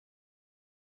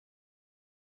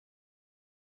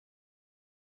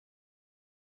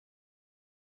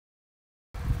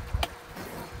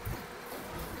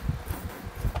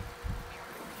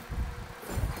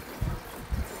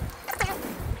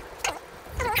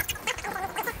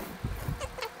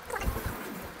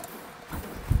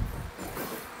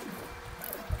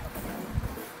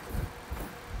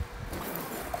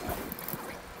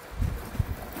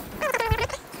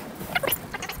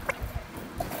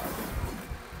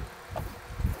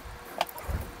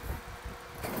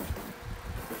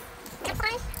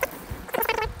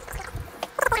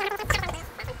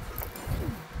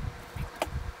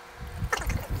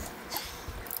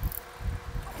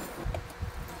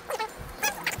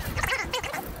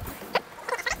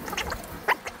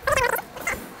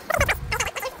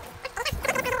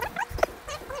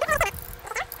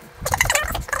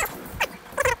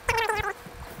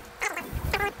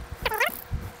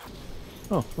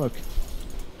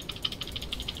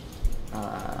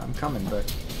I'm coming, but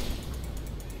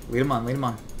lead him on, lead him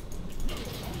on.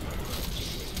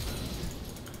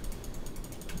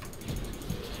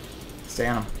 Stay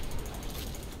on him.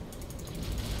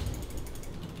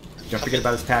 Don't forget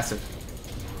about his passive.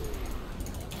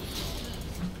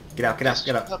 Get out, get out,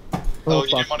 get out. Oh, you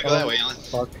didn't want to go that way, Alan.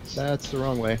 Fuck, that's the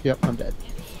wrong way. Yep, I'm dead.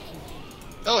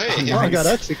 Oh, hey! Now I got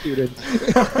executed.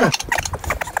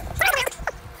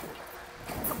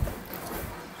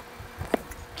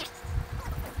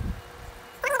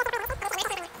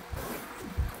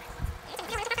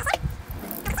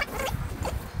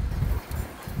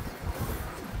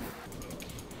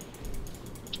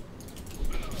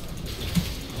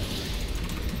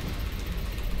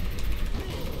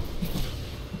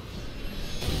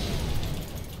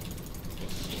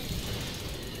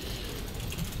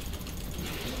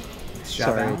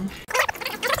 Shot down.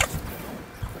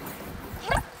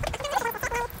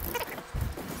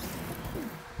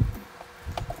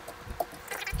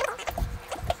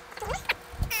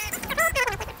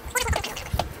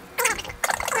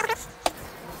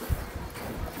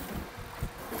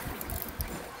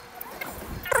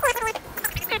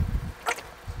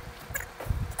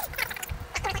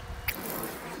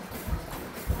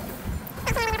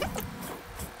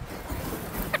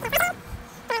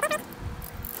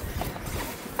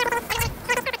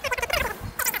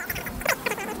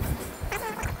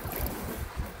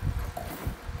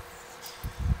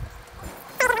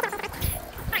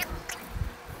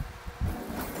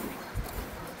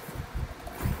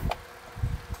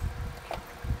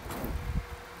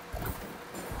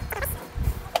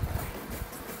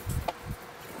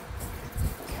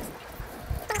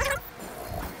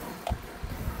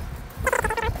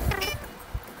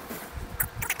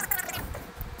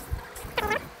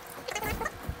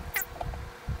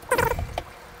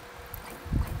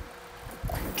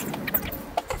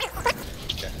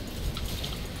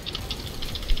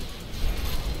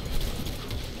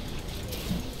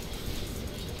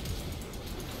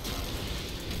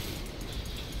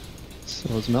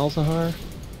 So is Malzahar.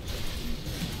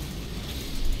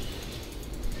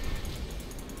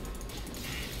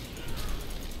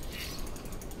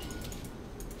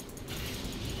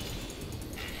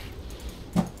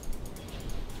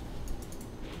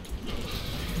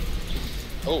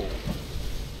 Oh.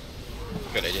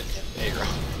 Good, I didn't hit the aggro.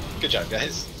 Good job,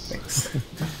 guys. Thanks.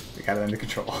 We got it under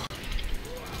control.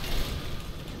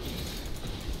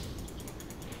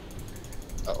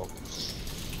 Uh-oh.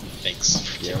 Thanks.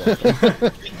 Yeah.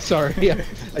 Sorry, yeah,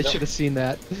 I should have seen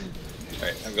that.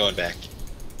 Alright, I'm going back.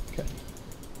 Okay.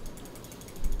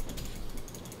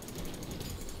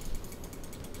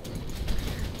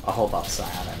 I'll hold off Sion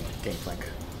and Gangplank.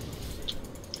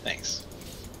 Thanks.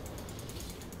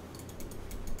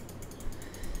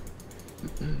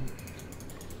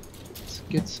 Let's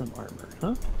get some armor,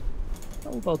 huh?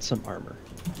 How about some armor?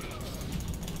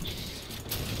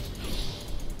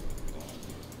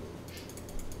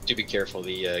 Do be careful,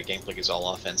 the Gangplank is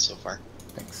all offense so far.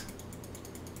 Thanks.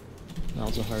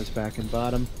 Malzahar's back in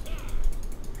bottom.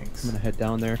 Thanks. I'm gonna head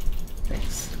down there.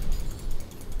 Thanks.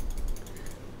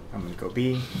 I'm gonna go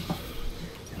B,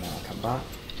 and then I'll come bot.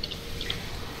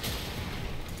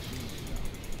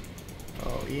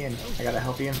 Oh, Ian, I gotta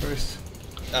help Ian first.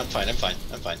 I'm fine, I'm fine,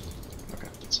 I'm fine. Okay.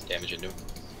 Put some damage into him.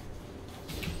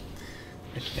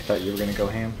 I thought you were gonna go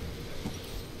ham.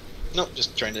 Nope,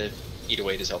 just trying to eat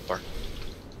away at his health bar.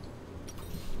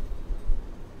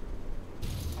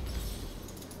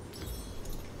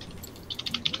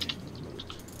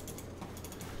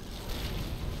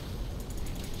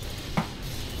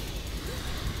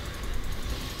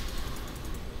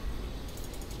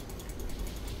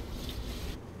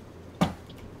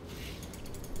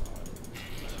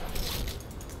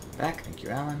 Back, thank you,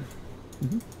 Alan.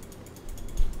 Mm-hmm.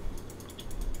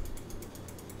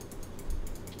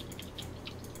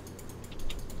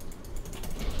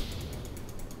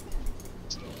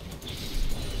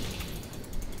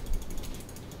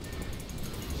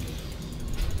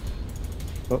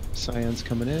 Oh, Sion's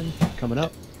coming in, coming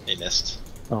up. He missed.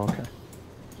 Oh, okay.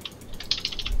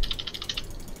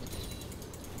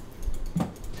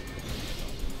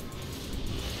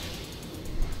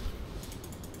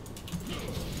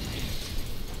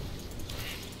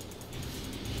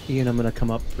 Ian, I'm gonna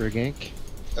come up for a gank.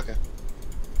 Okay. I'm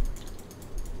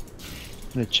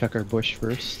gonna check our bush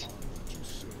first.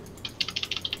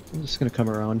 I'm just gonna come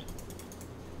around.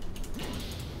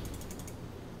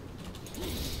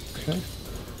 Okay.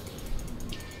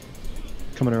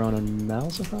 Coming around on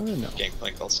Malzahar? No.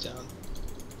 Gangplank else down.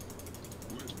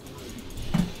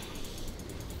 I'm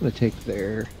gonna take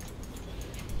there.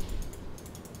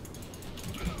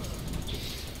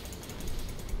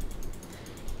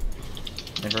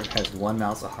 Never has one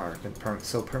Malzahar been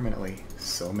so permanently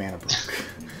so mana broke.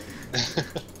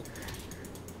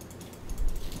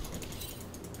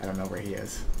 I don't know where he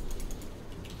is.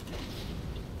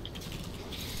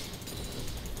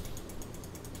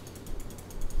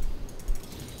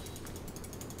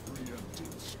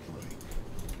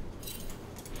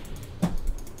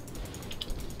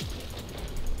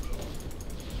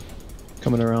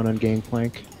 Coming around on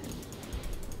Gangplank.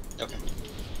 Okay.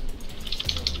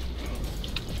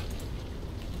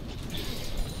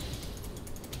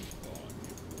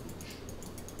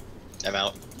 I'm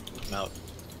out. I'm out.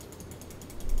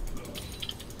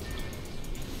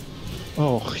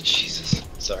 Oh, Jesus.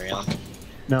 Sorry, Alan.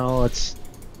 No, it's...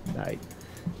 I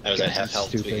I was at half That's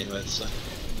health to stupid. begin with, so...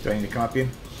 Do I need to come up,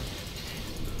 Ian?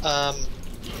 No.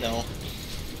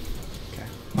 Okay.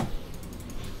 I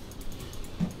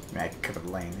mean, I could cover the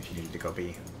lane if you needed to go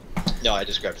B. No, I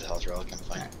just grabbed the health relic, I'm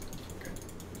fine. Alright, good.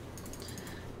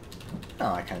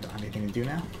 Oh, I kind of don't have anything to do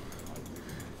now.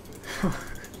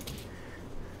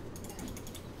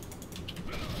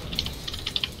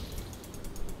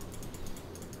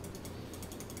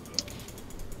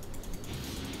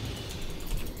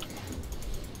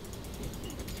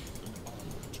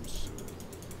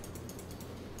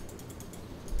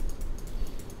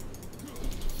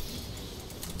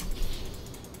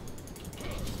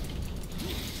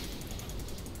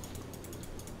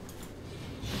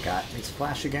 Got his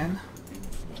flash again.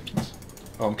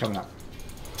 Oh, I'm coming up.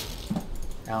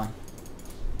 Alan.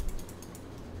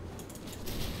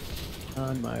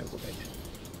 on my way.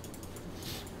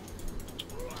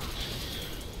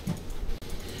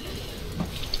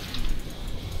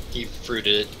 He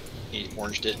fruited it. He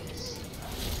oranged it.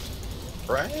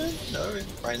 Brian? No,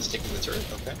 Brian's taking the turret.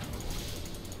 Okay.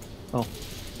 Oh.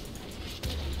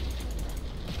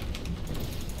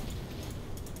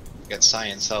 Got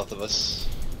Sion south of us.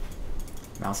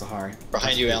 Malzahar.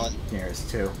 Behind you, Alan. Nearest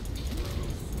too.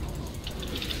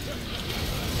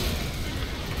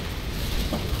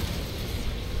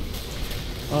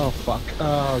 Oh, fuck.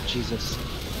 Oh, Jesus.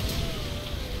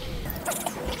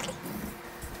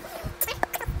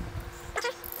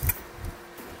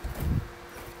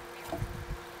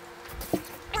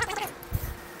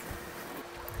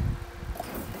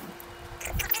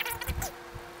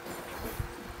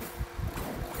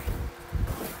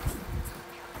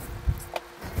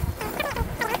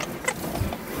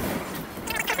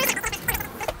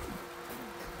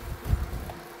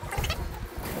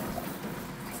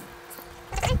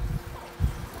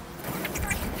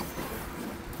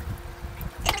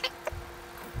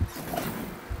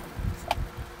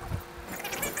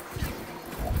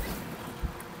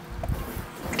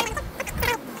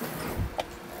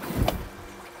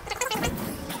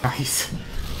 Nice.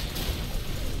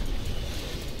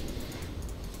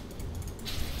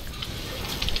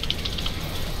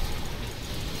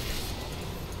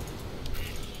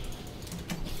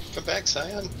 Come back,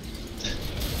 Sion.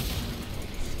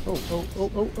 Oh, oh,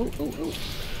 oh, oh, oh, oh, oh.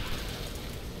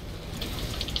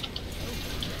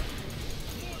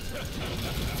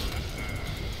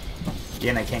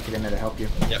 Ian, I can't get in there to help you.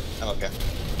 Yep, I'm okay.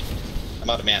 I'm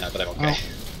out of mana, but I'm okay.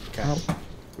 Okay. Oh.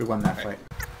 We won that Alright. fight.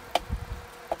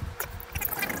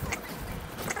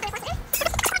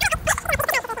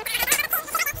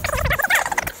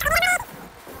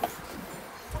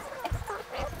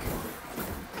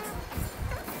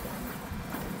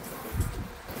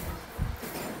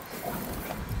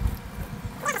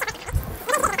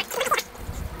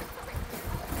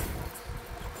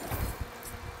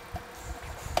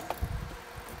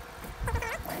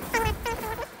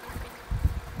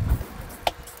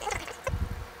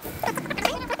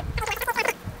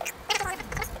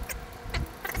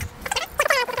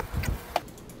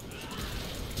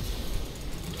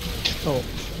 Oh.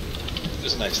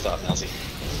 Just a nice thought, Malzy.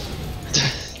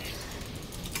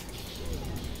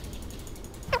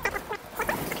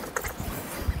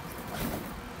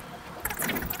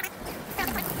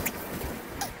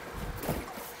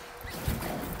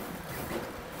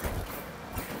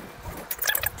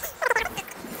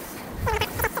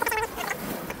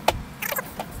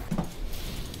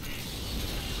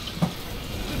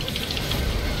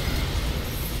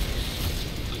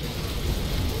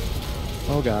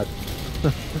 Oh, God.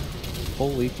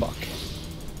 Holy fuck.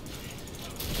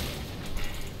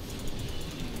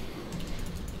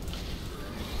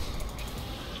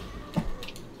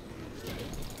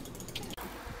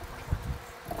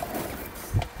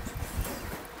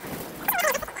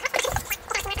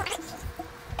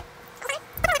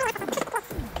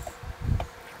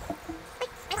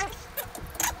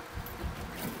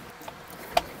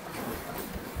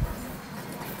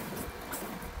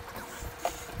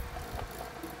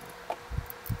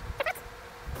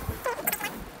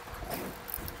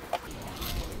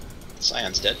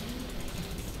 Sion's dead.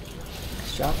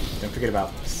 Nice job. Don't forget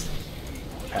about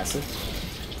passive.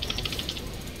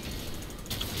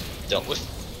 Dealt with.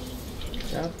 Good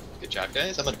job. Good job,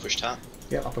 guys. I'm gonna push top.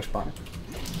 Yep, I'll push bottom.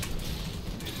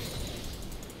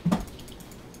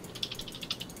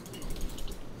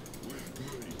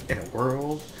 In a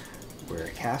world where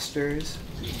casters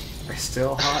are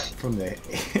still hot from the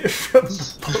from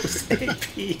the post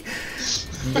AP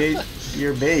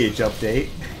your mage update.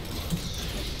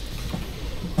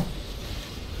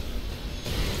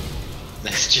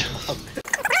 Nice job.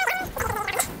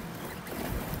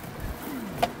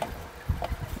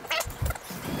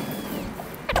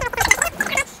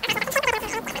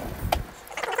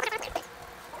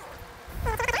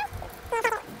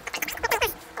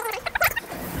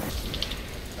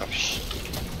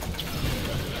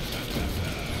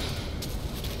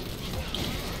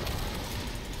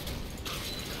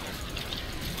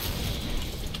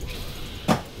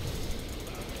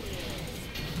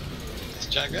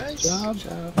 Good job, guys. Job.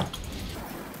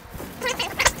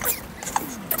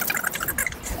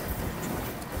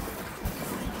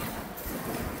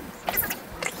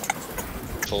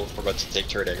 Full, we're about to take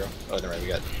turret aggro. Oh, no, right, we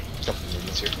got a couple of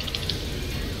movements here.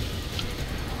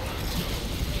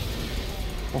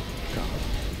 Oh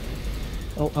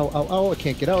god. Oh, I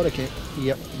can't get out, I can't.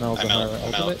 Yep, Malzahar I'm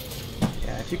out. ultimate.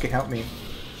 Yeah, if you could help me.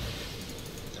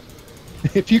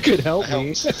 If you could help I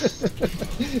me.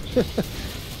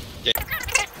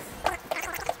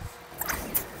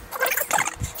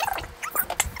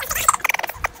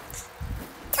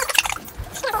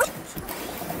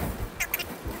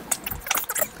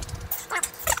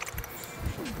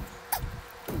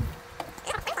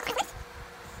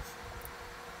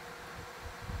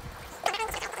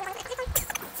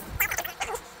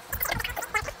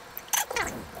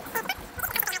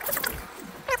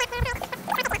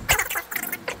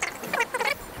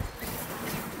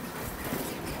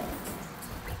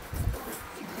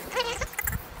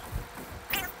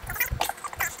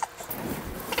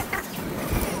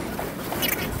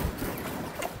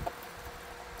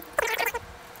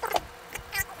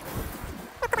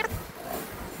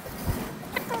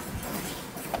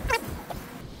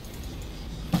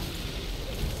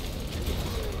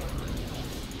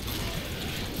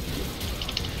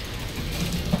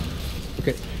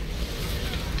 Okay.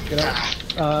 Get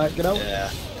out. Get out.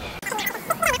 Yeah.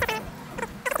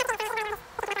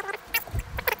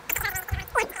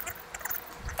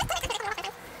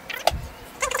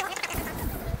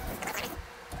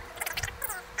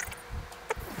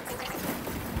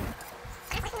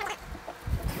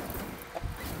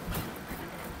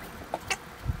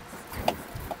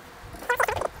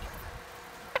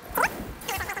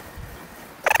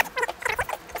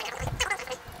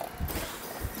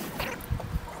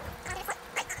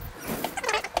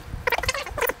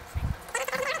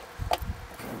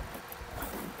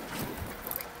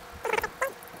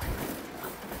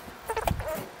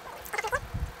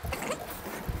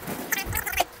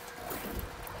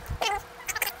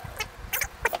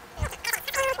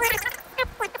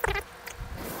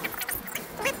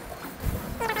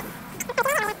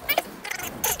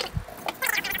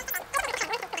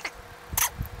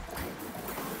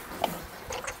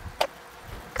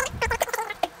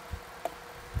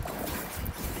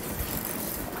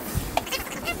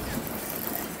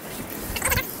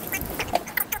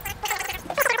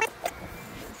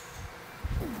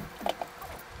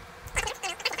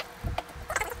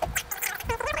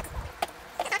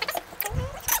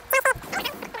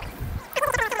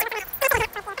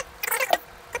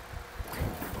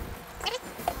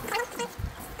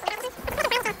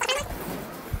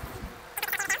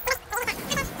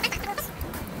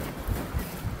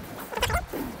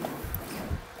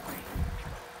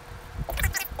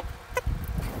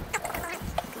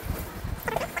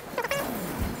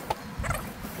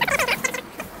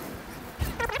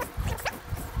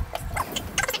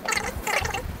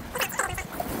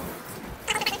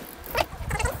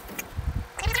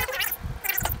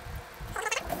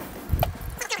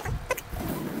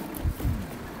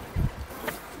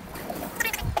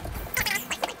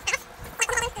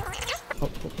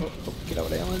 Get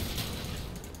out, Alan.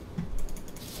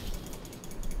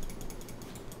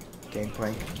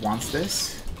 Gangplank wants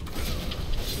this.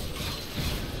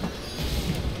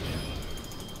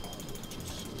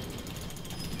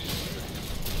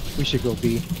 We should go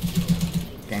B.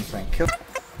 Gangplank kill.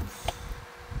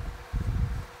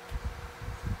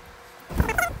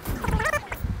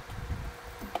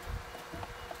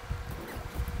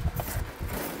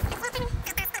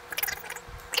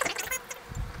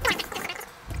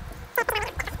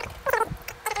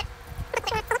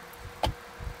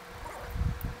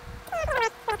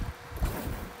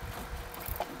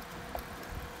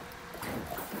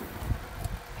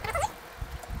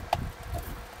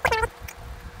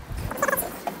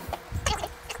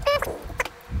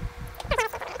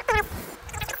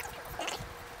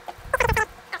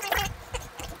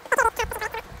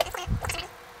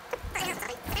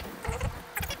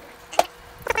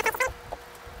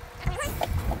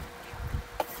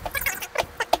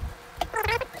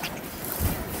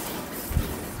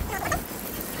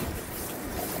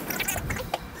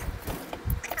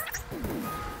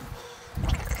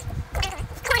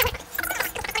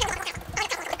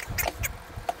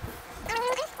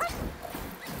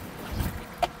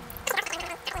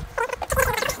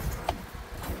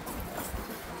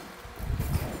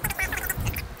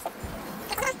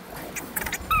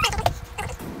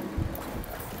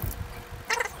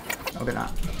 Oh, they're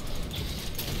not.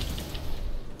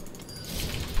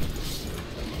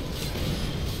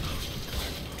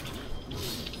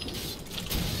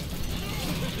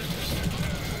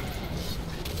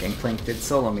 Gangplank did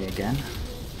solo me again.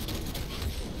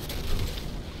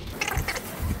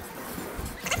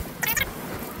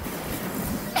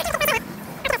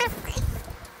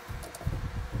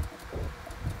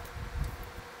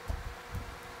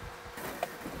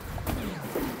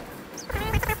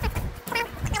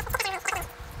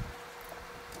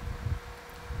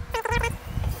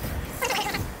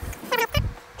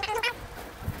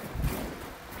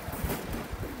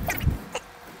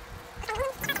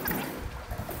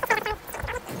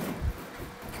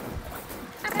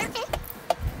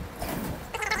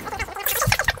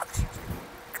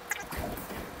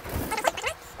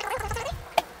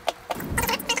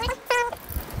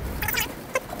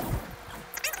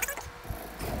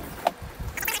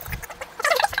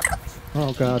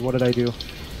 Oh god, what did I do?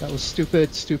 That was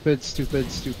stupid, stupid,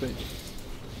 stupid, stupid.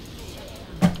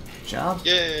 Job.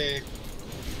 Yay!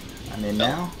 I'm in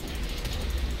now.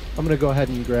 I'm gonna go ahead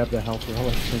and grab the health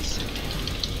relic, because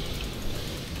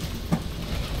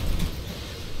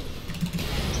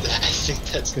I think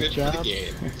that's Good good job. for the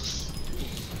game.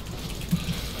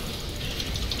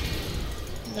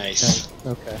 Nice.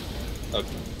 okay, Okay.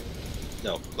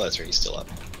 No, well, that's right, he's still up.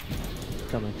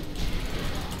 coming.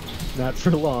 Not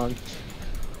for long.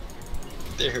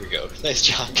 There we go. Nice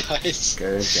job, guys.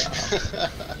 Good job.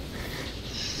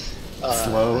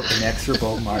 Slow,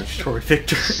 inexorable march toward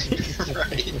victory.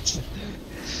 Right.